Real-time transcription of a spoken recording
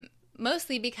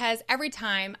mostly because every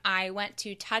time I went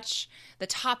to touch the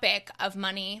topic of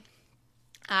money,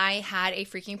 I had a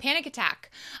freaking panic attack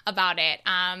about it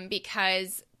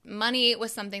because money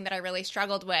was something that I really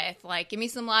struggled with. Like, give me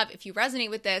some love if you resonate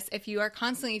with this. If you are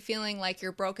constantly feeling like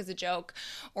you're broke as a joke,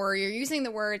 or you're using the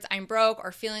words I'm broke,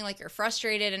 or feeling like you're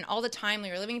frustrated and all the time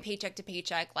you're living paycheck to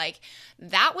paycheck, like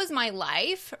that was my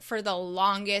life for the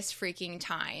longest freaking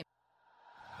time.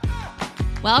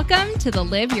 Welcome to the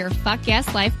Live Your Fuck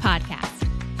Yes Life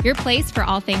podcast, your place for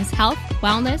all things health,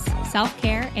 wellness,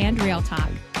 self-care, and real talk.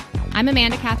 I'm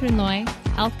Amanda Catherine Loy,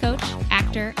 health coach,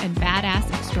 actor, and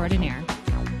badass extraordinaire.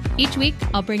 Each week,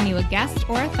 I'll bring you a guest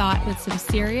or a thought with some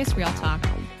serious real talk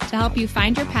to help you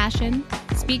find your passion,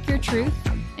 speak your truth,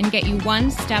 and get you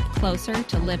one step closer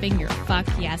to living your fuck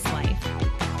yes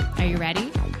life. Are you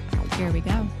ready? Here we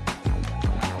go.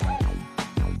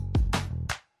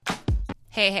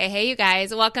 Hey, you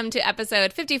guys. Welcome to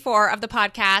episode 54 of the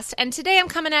podcast. And today I'm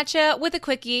coming at you with a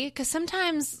quickie because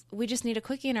sometimes we just need a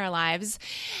quickie in our lives.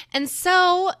 And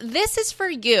so this is for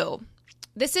you.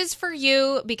 This is for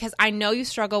you because I know you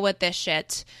struggle with this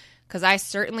shit, because I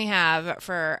certainly have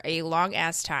for a long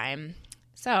ass time.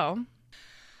 So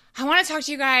I want to talk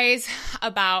to you guys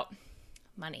about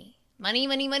money.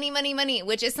 Money,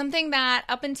 which is something that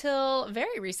up until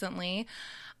very recently,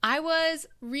 I was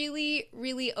really,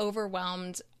 really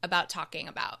overwhelmed about talking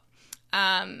about.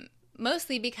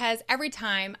 Mostly because every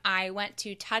time I went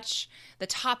to touch the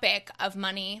topic of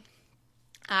money,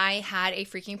 I had a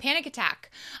freaking panic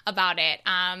attack about it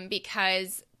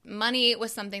because money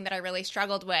was something that I really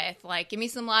struggled with. Like, give me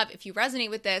some love if you resonate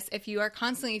with this. If you are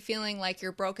constantly feeling like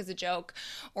you're broke as a joke,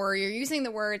 or you're using the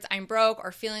words I'm broke,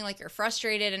 or feeling like you're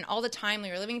frustrated and all the time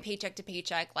you're living paycheck to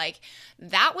paycheck, like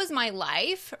that was my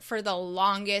life for the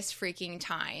longest freaking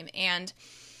time. And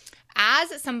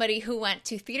as somebody who went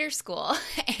to theater school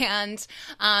and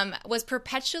was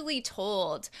perpetually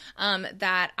told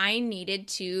that I needed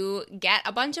to get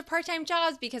a bunch of part-time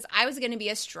jobs because I was going to be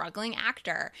a struggling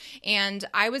actor and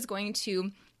I was going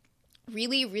to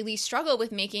really, really struggle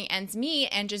with making ends meet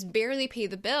and just barely pay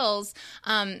the bills.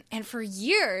 And for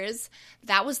years,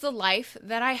 that was the life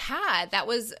that I had. That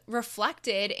was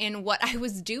reflected in what I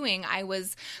was doing. I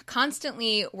was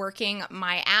constantly working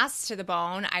my ass to the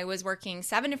bone. I was working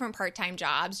 7 different part-time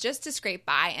jobs just to scrape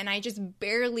by, and I just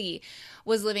barely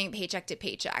was living paycheck to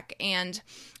paycheck. And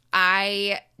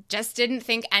I just didn't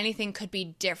think anything could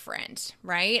be different,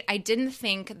 right? I didn't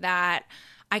think that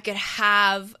I could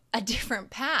have a different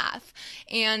path.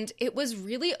 And it was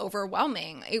really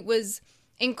overwhelming. It was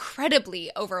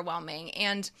incredibly overwhelming.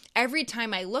 And every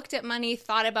time I looked at money,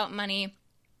 thought about money,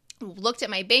 looked at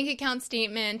my bank account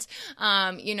statement,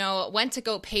 went to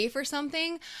go pay for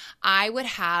something, I would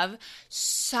have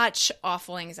such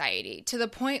awful anxiety to the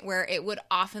point where it would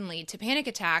often lead to panic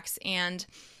attacks. And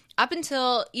up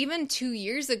until even 2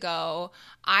 years ago,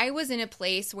 I was in a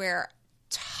place where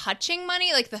touching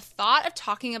money, like the thought of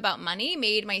talking about money,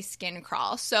 made my skin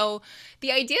crawl. So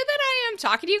the idea that I am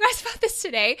talking to you guys about this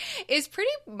today is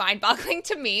pretty mind-boggling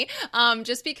to me,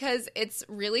 just because it's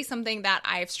really something that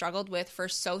I've struggled with for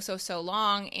so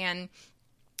long, and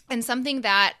something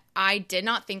that I did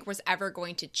not think was ever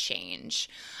going to change.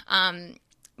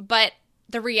 But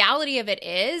the reality of it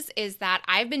is that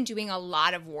I've been doing a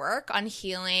lot of work on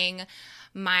healing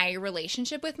my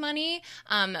relationship with money.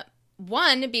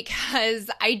 One, because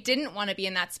I didn't want to be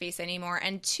in that space anymore.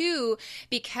 And two,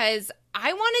 because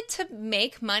I wanted to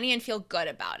make money and feel good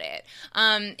about it,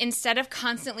 instead of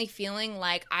constantly feeling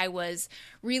like I was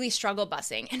really struggle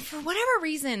busing. And for whatever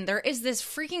reason, there is this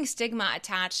freaking stigma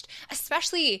attached,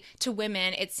 especially to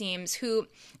women, it seems, who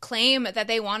claim that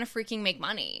they want to freaking make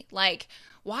money. Like,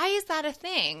 why is that a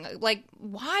thing? Like,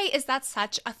 why is that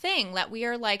such a thing that we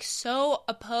are like so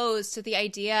opposed to the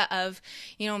idea of,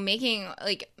 making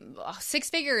like 6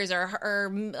 figures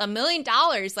or $1 million?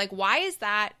 Like, why is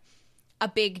that a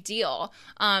big deal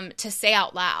to say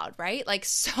out loud, right? Like,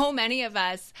 so many of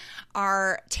us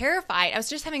are terrified. I was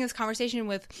just having this conversation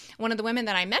with one of the women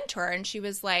that I mentor, and she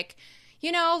was like,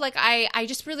 I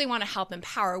just really want to help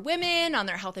empower women on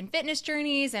their health and fitness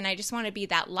journeys, and I just want to be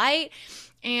that light.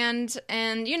 And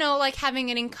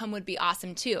having an income would be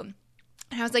awesome too.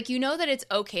 And I was like, that it's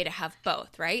okay to have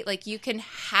both, right? Like, you can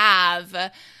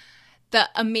have the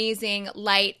amazing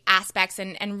light aspects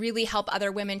and really help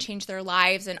other women change their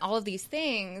lives and all of these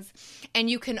things. And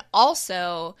you can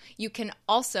also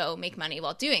make money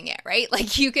while doing it, right?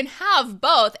 Like you can have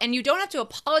both, and you don't have to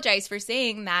apologize for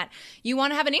saying that you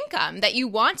want to have an income, that you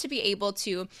want to be able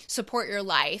to support your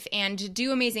life and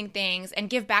do amazing things and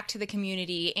give back to the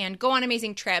community and go on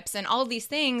amazing trips and all of these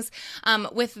things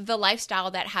with the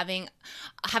lifestyle that having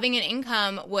an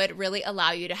income would really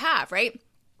allow you to have, right?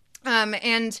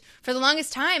 And for the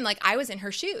longest time, like I was in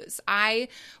her shoes. I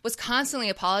was constantly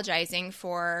apologizing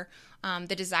for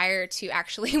the desire to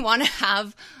actually want to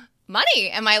have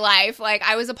money in my life. Like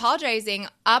I was apologizing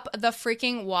up the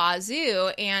freaking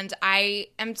wazoo, and I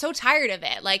am so tired of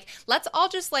it. Like let's all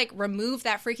just like remove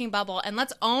that freaking bubble and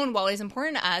let's own what is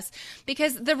important to us,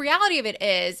 because the reality of it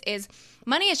is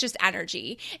money is just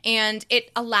energy, and it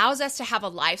allows us to have a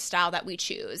lifestyle that we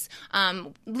choose.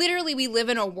 Literally, we live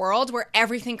in a world where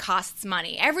everything costs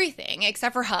money, everything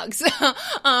except for hugs.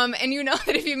 And you know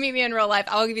that if you meet me in real life,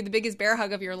 I'll give you the biggest bear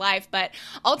hug of your life. But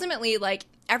ultimately, like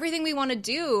everything we want to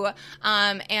do,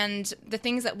 and the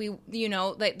things that we,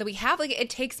 that we have, like it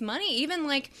takes money. Even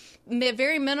like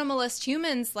very minimalist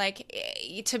humans, like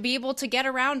to be able to get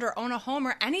around or own a home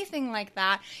or anything like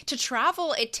that, to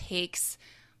travel, it takes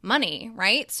money,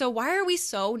 right? So why are we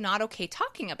so not okay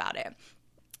talking about it?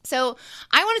 So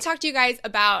I want to talk to you guys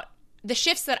about the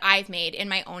shifts that I've made in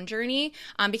my own journey,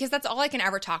 because that's all I can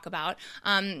ever talk about.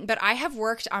 But I have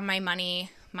worked on my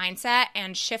money mindset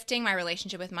and shifting my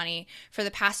relationship with money for the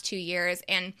past 2 years.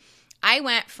 And I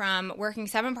went from working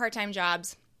 7 part-time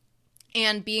jobs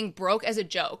and being broke as a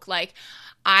joke. Like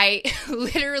I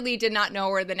literally did not know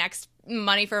where the next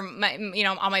money for my,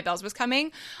 all my bills was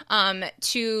coming,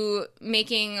 to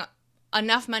making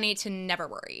enough money to never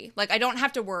worry. Like I don't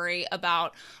have to worry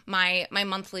about my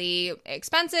monthly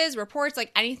expenses, reports,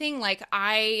 like anything. Like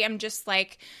I am just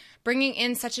like bringing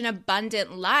in such an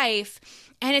abundant life.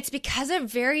 And it's because of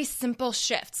very simple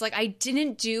shifts. Like I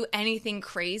didn't do anything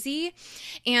crazy.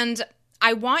 And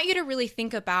I want you to really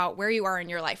think about where you are in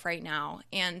your life right now.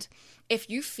 And if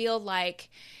you feel like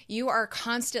you are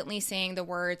constantly saying the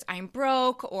words, I'm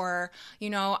broke, or,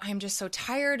 I'm just so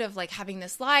tired of like having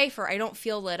this life, or I don't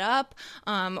feel lit up,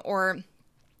 or,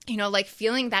 like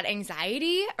feeling that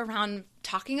anxiety around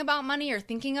talking about money or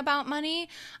thinking about money,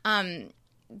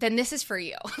 then this is for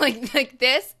you. Like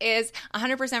this is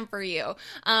 100% for you.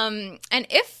 And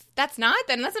if that's not,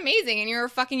 then that's amazing. And you're a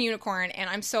fucking unicorn. And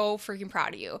I'm so freaking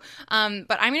proud of you.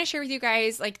 But I'm going to share with you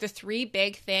guys like the 3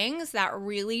 big things that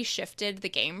really shifted the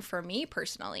game for me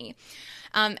personally.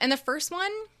 And the first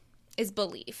one is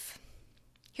belief.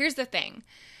 Here's the thing.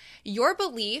 Your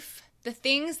belief, the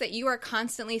things that you are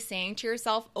constantly saying to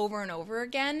yourself over and over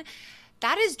again,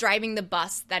 that is driving the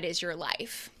bus that is your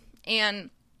life. And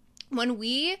when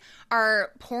we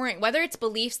are pouring, whether it's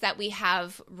beliefs that we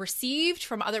have received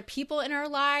from other people in our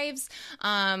lives,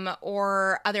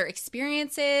 or other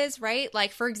experiences, right?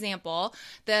 Like for example,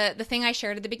 the thing I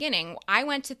shared at the beginning, I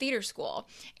went to theater school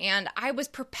and I was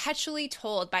perpetually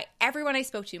told by everyone I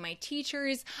spoke to, my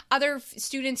teachers, other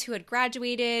students who had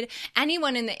graduated,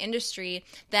 anyone in the industry,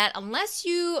 that unless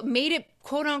you made it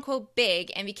quote unquote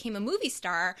big and became a movie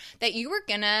star, that you were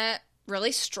gonna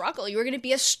really struggle. You were going to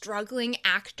be a struggling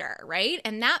actor, right?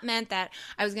 And that meant that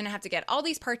I was going to have to get all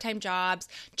these part-time jobs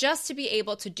just to be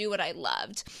able to do what I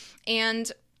loved.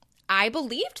 And I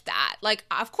believed that. Like,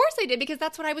 of course I did, because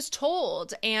that's what I was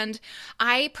told. And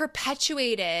I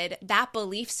perpetuated that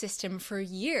belief system for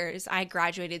years. I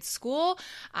graduated school.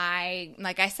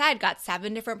 Like I said, got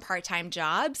 7 different part-time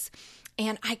jobs.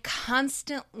 And I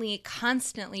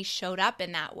constantly showed up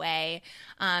in that way,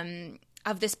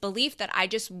 of this belief that I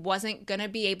just wasn't going to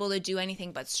be able to do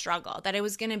anything but struggle, that it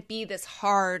was going to be this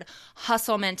hard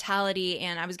hustle mentality,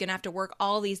 and I was going to have to work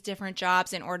all these different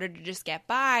jobs in order to just get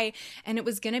by, and it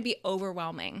was going to be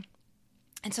overwhelming.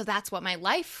 And so that's what my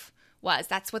life was.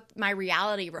 That's what my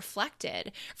reality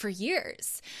reflected for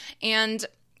years. And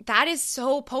that is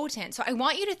so potent. So I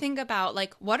want you to think about,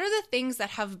 like, what are the things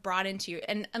that have brought into you,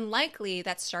 and likely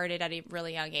that started at a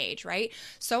really young age, right?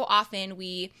 So often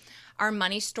our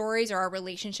money stories, or our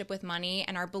relationship with money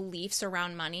and our beliefs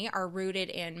around money, are rooted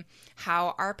in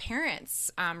how our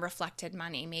parents reflected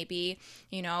money. Maybe,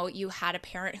 you had a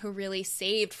parent who really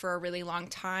saved for a really long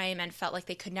time and felt like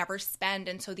they could never spend.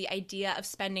 And so the idea of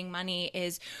spending money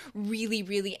is really,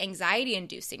 really anxiety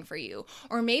inducing for you.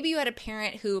 Or maybe you had a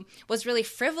parent who was really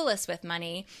frivolous with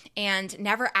money and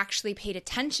never actually paid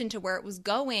attention to where it was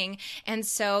going. And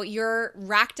so you're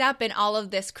racked up in all of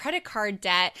this credit card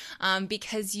debt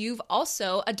because you've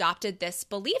also adopted this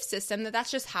belief system that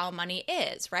that's just how money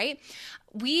is, right?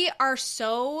 We are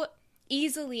so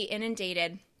easily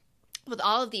inundated with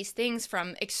all of these things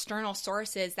from external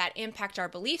sources that impact our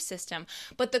belief system.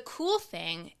 But the cool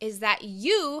thing is that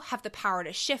you have the power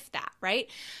to shift that, right?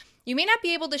 You may not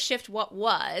be able to shift what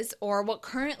was or what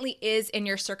currently is in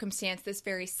your circumstance this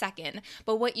very second,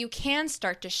 but what you can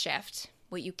start to shift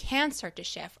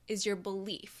is your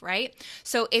belief, right?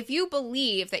 So if you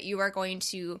believe that you are going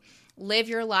to live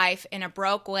your life in a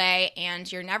broke way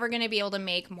and you're never going to be able to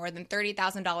make more than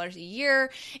 $30,000 a year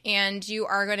and you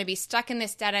are going to be stuck in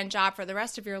this dead-end job for the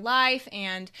rest of your life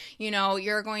and,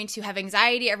 you're going to have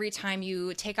anxiety every time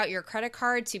you take out your credit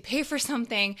card to pay for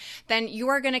something, then you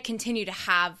are going to continue to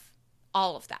have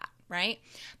all of that, right?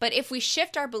 But if we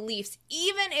shift our beliefs,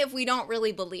 even if we don't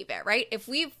really believe it, right? If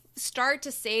we start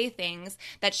to say things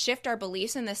that shift our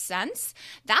beliefs in this sense,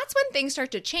 that's when things start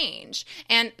to change.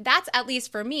 And that's, at least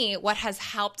for me, what has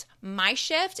helped my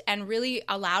shift and really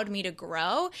allowed me to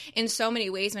grow in so many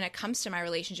ways when it comes to my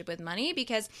relationship with money,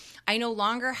 because I no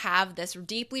longer have this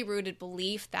deeply rooted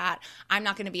belief that I'm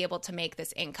not going to be able to make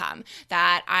this income,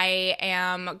 that I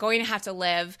am going to have to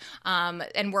live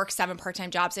and work 7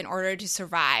 part-time jobs in order to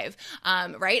survive,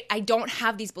 right? I don't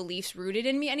have these beliefs rooted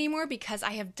in me anymore because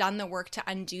I have done the work to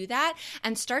undo that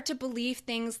and start to believe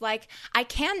things like I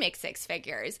can make 6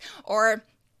 figures, or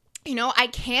I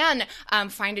can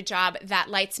find a job that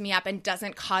lights me up and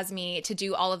doesn't cause me to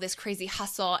do all of this crazy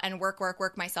hustle and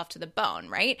work myself to the bone,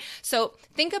 right? So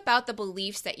think about the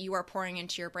beliefs that you are pouring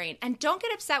into your brain and don't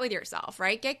get upset with yourself,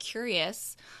 right? Get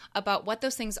curious about what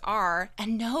those things are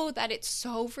and know that it's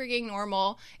so freaking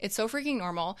normal. It's so freaking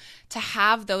normal to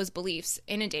have those beliefs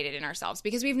inundated in ourselves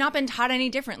because we've not been taught any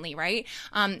differently, right?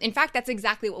 In fact, that's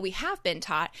exactly what we have been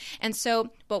taught. And so,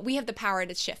 but we have the power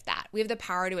to shift that. We have the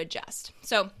power to adjust.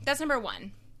 So that's number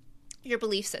 1, your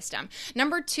belief system.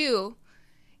 Number 2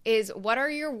 is, what are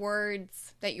your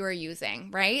words that you are using,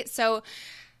 right? So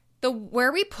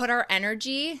where we put our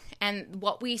energy and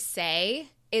what we say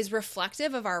is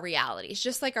reflective of our realities,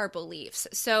 just like our beliefs.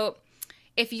 So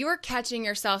if you're catching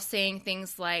yourself saying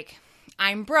things like,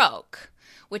 I'm broke,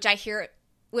 which I hear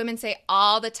women say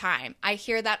all the time. I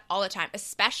hear that all the time,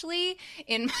 especially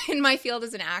in my field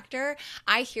as an actor.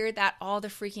 I hear that all the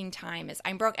freaking time is,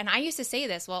 I'm broke. And I used to say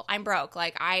this, well, I'm broke.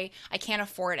 Like I can't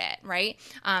afford it, right?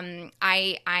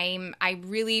 I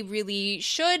really, really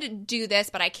should do this,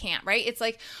 but I can't, right? It's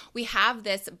like we have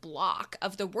this block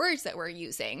of the words that we're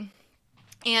using.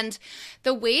 And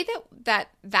the way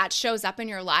that shows up in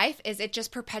your life is it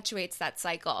just perpetuates that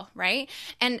cycle, right?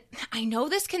 And I know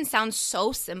this can sound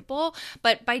so simple,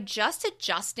 but by just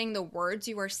adjusting the words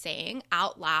you are saying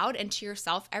out loud and to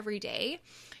yourself every day,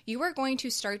 you are going to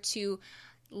start to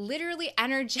literally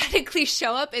energetically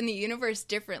show up in the universe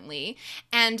differently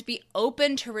and be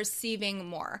open to receiving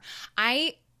more.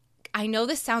 I know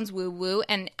this sounds woo-woo,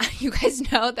 and you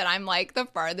guys know that I'm like the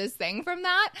farthest thing from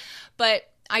that, but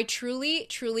I truly,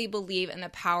 truly believe in the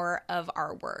power of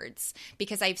our words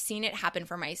because I've seen it happen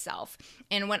for myself.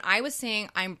 And when I was saying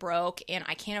I'm broke and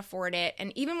I can't afford it,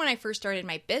 and even when I first started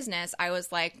my business, I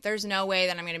was like, there's no way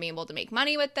that I'm going to be able to make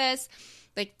money with this.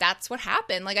 Like, that's what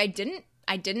happened. Like, I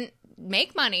didn't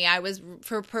make money. I was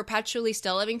perpetually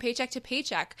still living paycheck to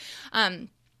paycheck.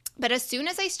 But as soon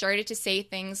as I started to say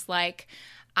things like,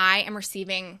 I am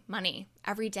receiving money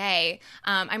every day.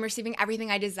 I'm receiving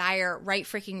everything I desire right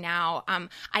freaking now.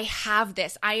 I have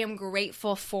this. I am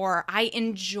grateful for. I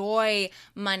enjoy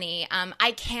money.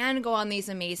 I can go on these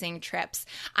amazing trips.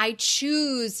 I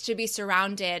choose to be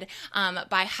surrounded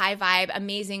by high vibe,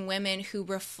 amazing women who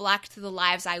reflect the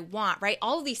lives I want, right?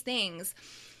 All of these things,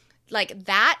 like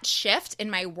that shift in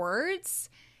my words,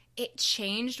 it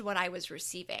changed what I was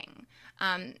receiving.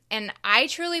 And I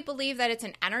truly believe that it's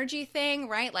an energy thing,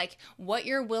 right? Like what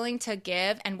you're willing to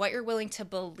give and what you're willing to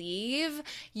believe,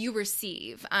 you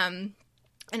receive.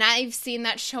 And I've seen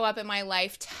that show up in my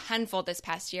life tenfold this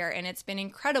past year, and it's been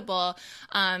incredible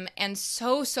and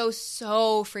so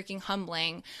freaking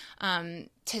humbling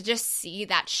to just see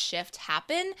that shift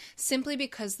happen simply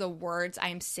because the words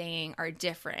I'm saying are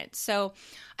different. So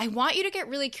I want you to get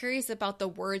really curious about the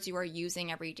words you are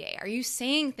using every day. Are you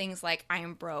saying things like I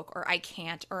am broke or I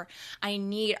can't or I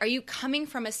need? Are you coming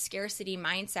from a scarcity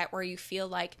mindset where you feel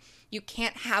like you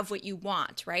can't have what you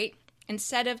want, right?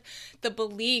 Instead of the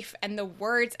belief and the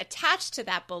words attached to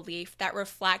that belief that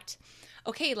reflect,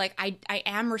 okay, like I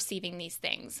am receiving these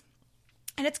things.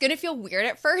 And it's going to feel weird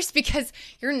at first because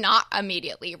you're not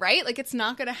immediately, right? Like it's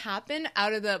not going to happen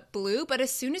out of the blue. But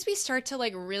as soon as we start to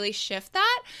like really shift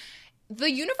that, the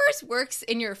universe works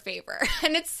in your favor.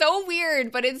 And it's so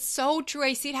weird, but it's so true.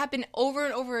 I see it happen over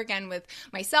and over again with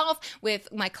myself,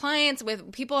 with my clients,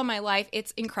 with people in my life.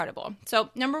 It's incredible. So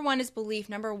number 1 is belief.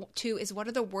 Number 2 is what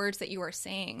are the words that you are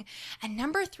saying? And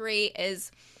number 3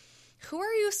 is who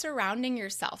are you surrounding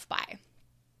yourself by,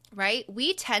 right?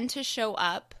 We tend to show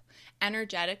up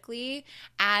energetically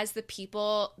as the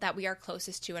people that we are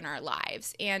closest to in our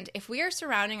lives. And if we are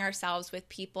surrounding ourselves with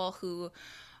people who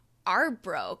are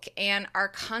broke and are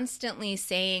constantly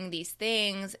saying these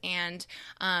things and,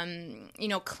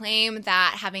 claim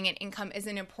that having an income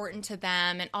isn't important to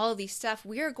them and all of these stuff,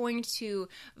 we are going to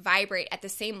vibrate at the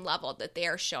same level that they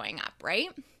are showing up, right?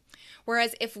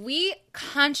 Whereas if we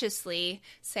consciously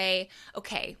say,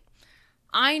 okay,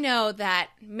 I know that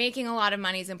making a lot of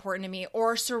money is important to me,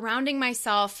 or surrounding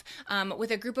myself with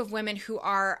a group of women who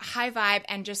are high vibe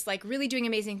and just like really doing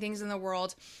amazing things in the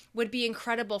world would be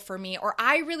incredible for me, or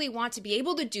I really want to be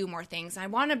able to do more things. I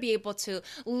want to be able to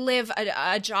live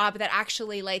a job that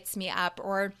actually lights me up,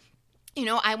 or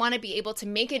I want to be able to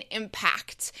make an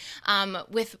impact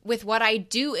with what I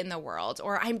do in the world,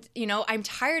 or I'm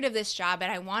tired of this job and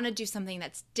I want to do something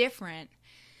that's different.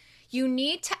 You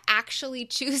need to actually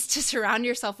choose to surround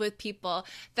yourself with people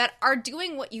that are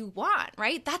doing what you want,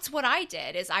 right? That's what I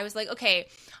did. Is I was like, okay,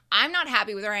 I'm not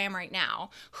happy with where I am right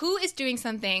now. Who is doing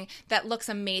something that looks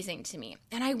amazing to me?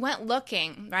 And I went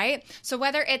looking, right? So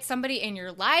whether it's somebody in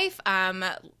your life,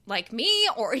 like me,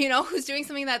 or, who's doing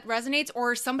something that resonates,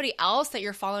 or somebody else that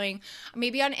you're following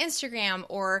maybe on Instagram,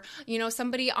 or,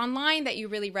 somebody online that you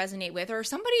really resonate with, or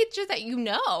somebody just that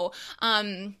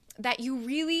that you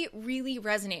really, really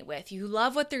resonate with. You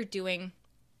love what they're doing.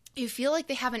 You feel like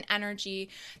they have an energy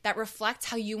that reflects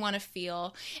how you want to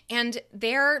feel, and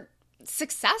they're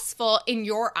successful in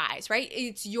your eyes, right?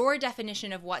 It's your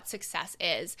definition of what success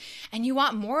is, and you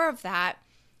want more of that.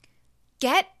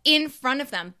 Get in front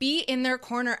of them. Be in their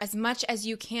corner as much as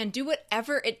you can. Do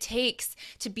whatever it takes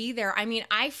to be there. I mean,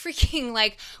 I freaking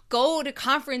go to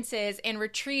conferences and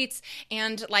retreats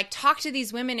and talk to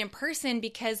these women in person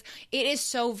because it is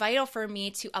so vital for me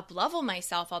to up-level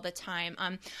myself all the time.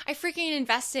 I freaking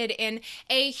invested in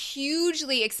a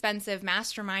hugely expensive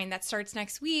mastermind that starts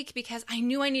next week because I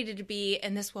knew I needed to be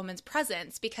in this woman's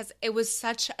presence because it was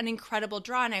such an incredible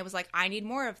draw, and I was like, I need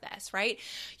more of this, right?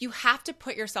 You have to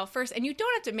put yourself first, and you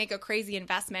don't have to make a crazy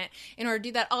investment in order to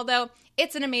do that, although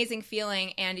it's an amazing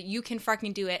feeling and you can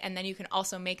fucking do it, and then you can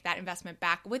also make that investment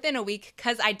back within a week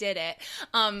because I did it.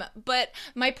 But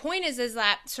my point is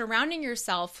that surrounding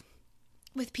yourself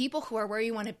with people who are where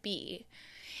you want to be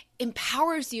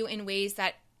empowers you in ways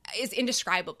that is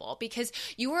indescribable, because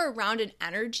you are around an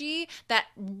energy that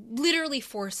literally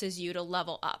forces you to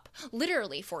level up,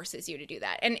 literally forces you to do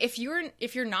that. And if you're not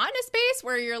in a space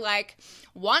where you're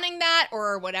wanting that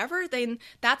or whatever, then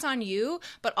that's on you.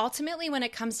 But ultimately, when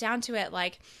it comes down to it,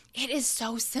 it is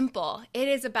so simple. It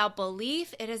is about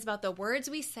belief. It is about the words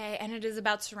we say, and it is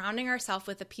about surrounding ourselves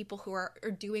with the people who are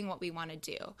doing what we want to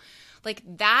do.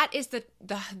 That is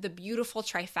the beautiful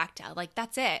trifecta.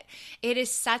 That's it. It is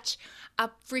such a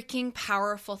freaking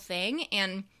powerful thing,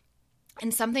 and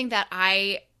something that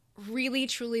I really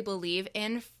truly believe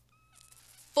in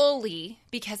fully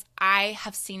because I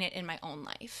have seen it in my own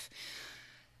life.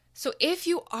 So if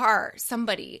you are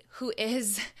somebody who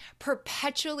is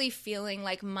perpetually feeling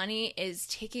like money is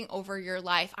taking over your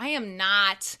life, I am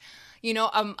not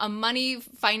a money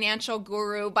financial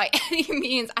guru by any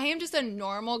means. I am just a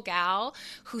normal gal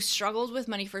who struggled with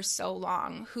money for so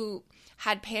long, who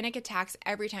had panic attacks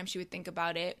every time she would think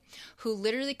about it, who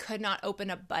literally could not open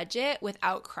a budget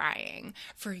without crying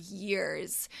for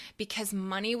years because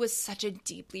money was such a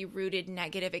deeply rooted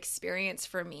negative experience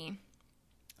for me.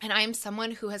 And I am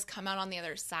someone who has come out on the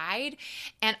other side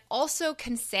and also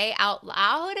can say out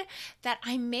loud that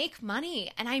I make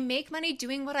money, and I make money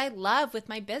doing what I love with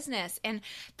my business. And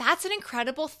that's an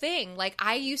incredible thing.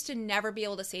 I used to never be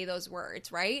able to say those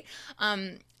words, right?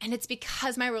 And it's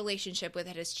because my relationship with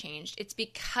it has changed. It's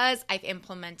because I've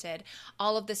implemented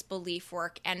all of this belief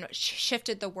work and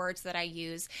shifted the words that I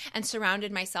use and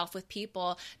surrounded myself with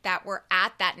people that were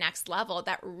at that next level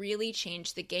that really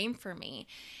changed the game for me.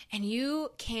 And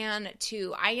you can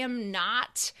too. I am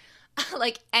not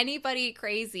anybody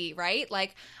crazy, right?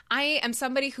 I am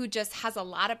somebody who just has a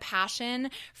lot of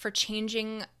passion for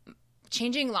changing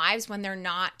lives when they're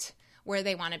not where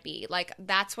they want to be.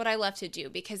 That's what I love to do,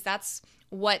 because that's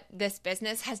what this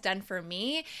business has done for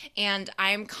me. And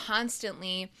I'm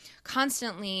constantly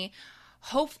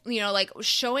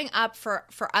showing up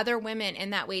for other women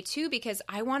in that way too, because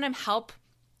I want to help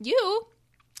you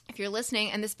if you're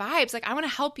listening and this vibes, like I want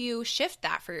to help you shift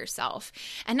that for yourself,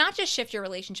 and not just shift your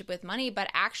relationship with money,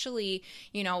 but actually,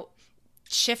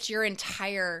 shift your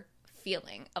entire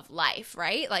feeling of life,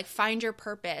 right? Like find your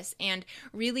purpose and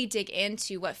really dig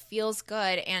into what feels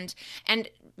good, and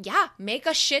make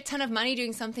a shit ton of money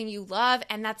doing something you love,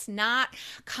 and that's not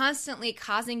constantly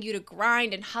causing you to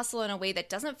grind and hustle in a way that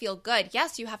doesn't feel good.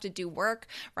 Yes, you have to do work,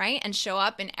 right? And show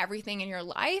up in everything in your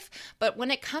life, but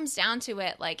when it comes down to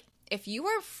it, like if you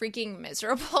are freaking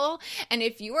miserable and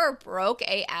if you are broke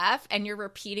AF and you're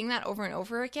repeating that over and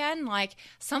over again, like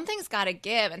something's got to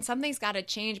give and something's got to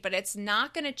change, but it's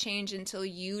not going to change until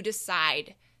you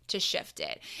decide to shift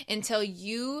it, until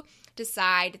you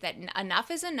decide that enough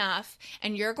is enough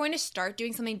and you're going to start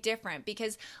doing something different,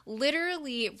 because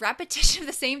literally repetition of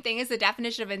the same thing is the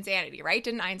definition of insanity, right?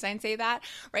 Didn't Einstein say that,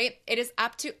 right? It is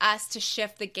up to us to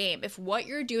shift the game. If what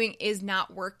you're doing is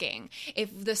not working,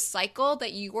 if the cycle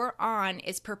that you are on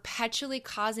is perpetually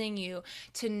causing you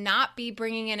to not be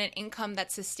bringing in an income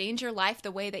that sustains your life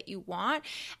the way that you want,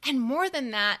 and more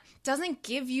than that, doesn't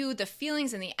give you the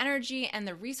feelings and the energy and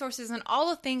the resources and all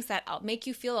the things that make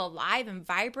you feel alive and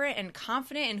vibrant and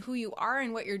confident in who you are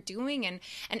and what you're doing and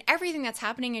everything that's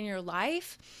happening in your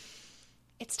life,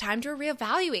 it's time to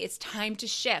reevaluate. It's time to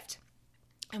shift.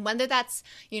 And whether that's,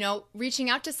 reaching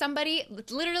out to somebody,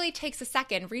 it literally takes a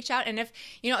second. Reach out. And if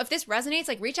this resonates,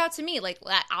 like reach out to me. Like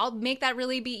I'll make that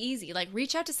really be easy. Like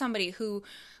reach out to somebody who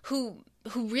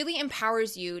really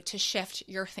empowers you to shift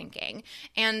your thinking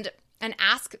and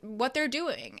ask what they're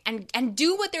doing and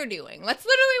do what they're doing. That's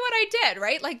literally what I did,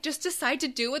 right? Like just decide to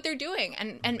do what they're doing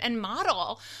and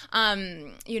model,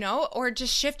 or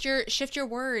just shift your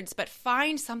words, but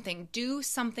find something, do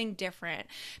something different,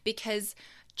 because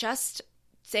just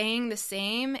saying the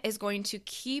same is going to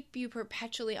keep you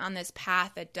perpetually on this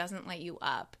path that doesn't let you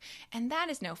up. And that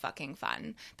is no fucking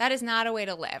fun. That is not a way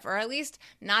to live, or at least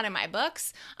not in my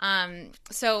books.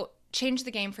 So change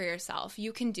the game for yourself.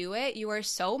 You can do it. You are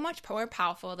so much more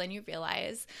powerful than you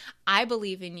realize. I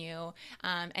believe in you.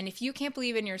 And if you can't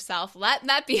believe in yourself, let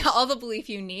that be all the belief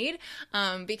you need,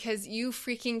 because you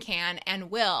freaking can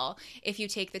and will if you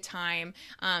take the time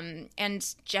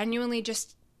and genuinely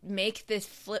just make this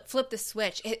flip the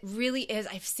switch. It really is.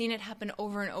 I've seen it happen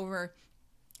over and over.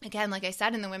 Again, like I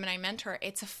said, in the women I mentor,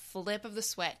 it's a flip of the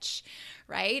switch,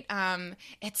 right?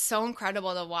 It's so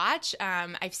incredible to watch.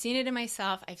 I've seen it in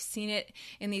myself. I've seen it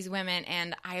in these women,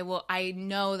 and I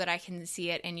know that I can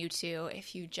see it in you too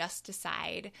if you just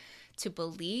decide to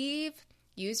believe,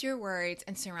 use your words,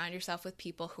 and surround yourself with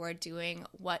people who are doing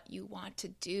what you want to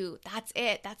do. That's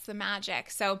it. That's the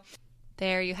magic. So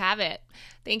there you have it.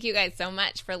 Thank you guys so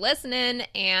much for listening,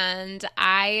 and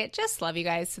I just love you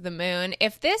guys to the moon.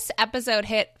 If this episode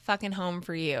hit fucking home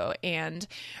for you and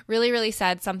really, really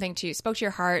said something to you, spoke to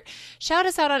your heart, shout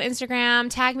us out on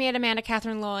Instagram, tag me at Amanda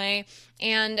Catherine Loy,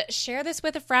 and share this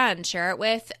with a friend. Share it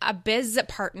with a biz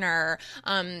partner.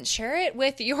 Share it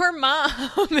with your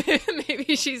mom.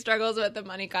 Maybe she struggles with the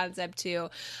money concept too.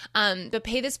 But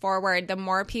pay this forward. The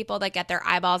more people that get their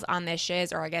eyeballs on this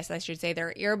shiz, or I guess I should say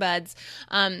their earbuds,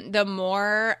 the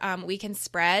more we can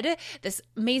spread this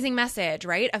amazing message,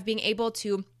 right? Of being able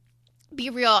to be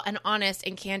real and honest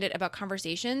and candid about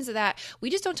conversations that we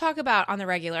just don't talk about on the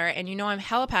regular. And I'm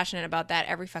hella passionate about that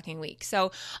every fucking week.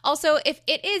 So also, if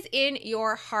it is in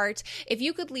your heart, if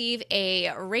you could leave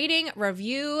a rating,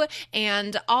 review,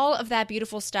 and all of that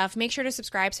beautiful stuff, make sure to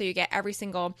subscribe so you get every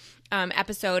single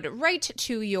episode right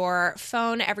to your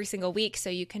phone every single week, so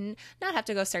you can not have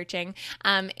to go searching.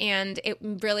 And it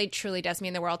really, truly does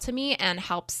mean the world to me and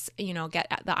helps,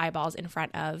 get the eyeballs in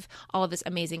front of all of this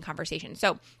amazing conversation.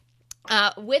 So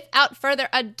without further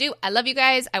ado, I love you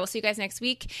guys. I will see you guys next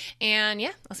week. And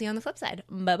yeah, I'll see you on the flip side.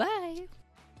 Bye-bye.